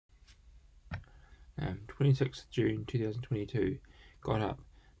26th June 2022. Got up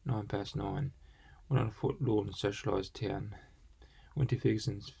 9 past 9. Went on a foot, lawn, socialised town. Went to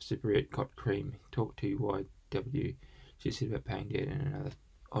Ferguson's separate, got cream. Talked to YW. She said about paying Dad and another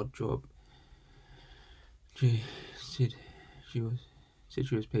odd job. She said she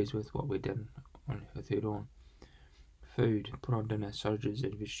was pleased with what we'd done on her third on. Food, put on dinner, sausages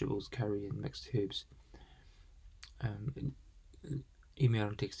and vegetables, curry and mixed herbs. Email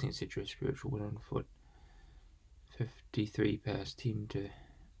and texting, etc. Spiritual, went on foot. 53 past 10 to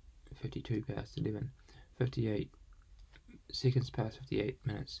 52 past 11. 58 seconds past 58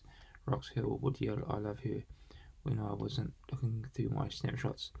 minutes. Rocks Hill, would yell I love her when I wasn't looking through my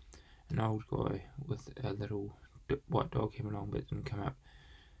snapshots. An old guy with a little white dog came along but didn't come up.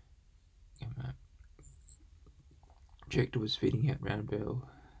 Jack was feeding out round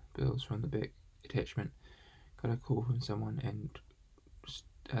bells from the back attachment. Got a call from someone and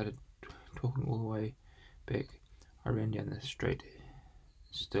started talking all the way back. I ran down the street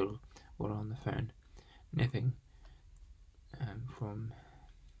still while on the phone, napping from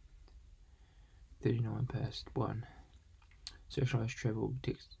 39 past 1. Socialised travel,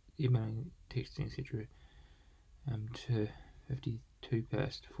 emailing, texting, etc. To 52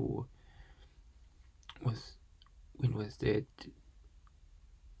 past 4. Went with Dad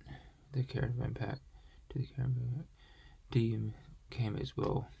the caravan park to the caravan park. DM came as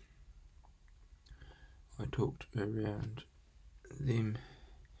well. I talked around them.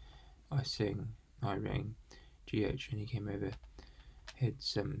 I rang GH and he came over. Had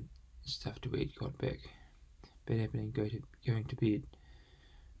some stuff to eat, got back. Bad happening, going to bed.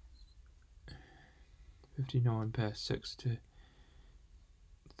 59 past 6 to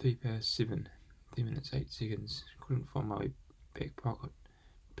 3 past 7. 3 minutes 8 seconds. Couldn't find my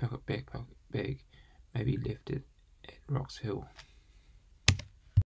bag. Maybe left it at Rocks Hill.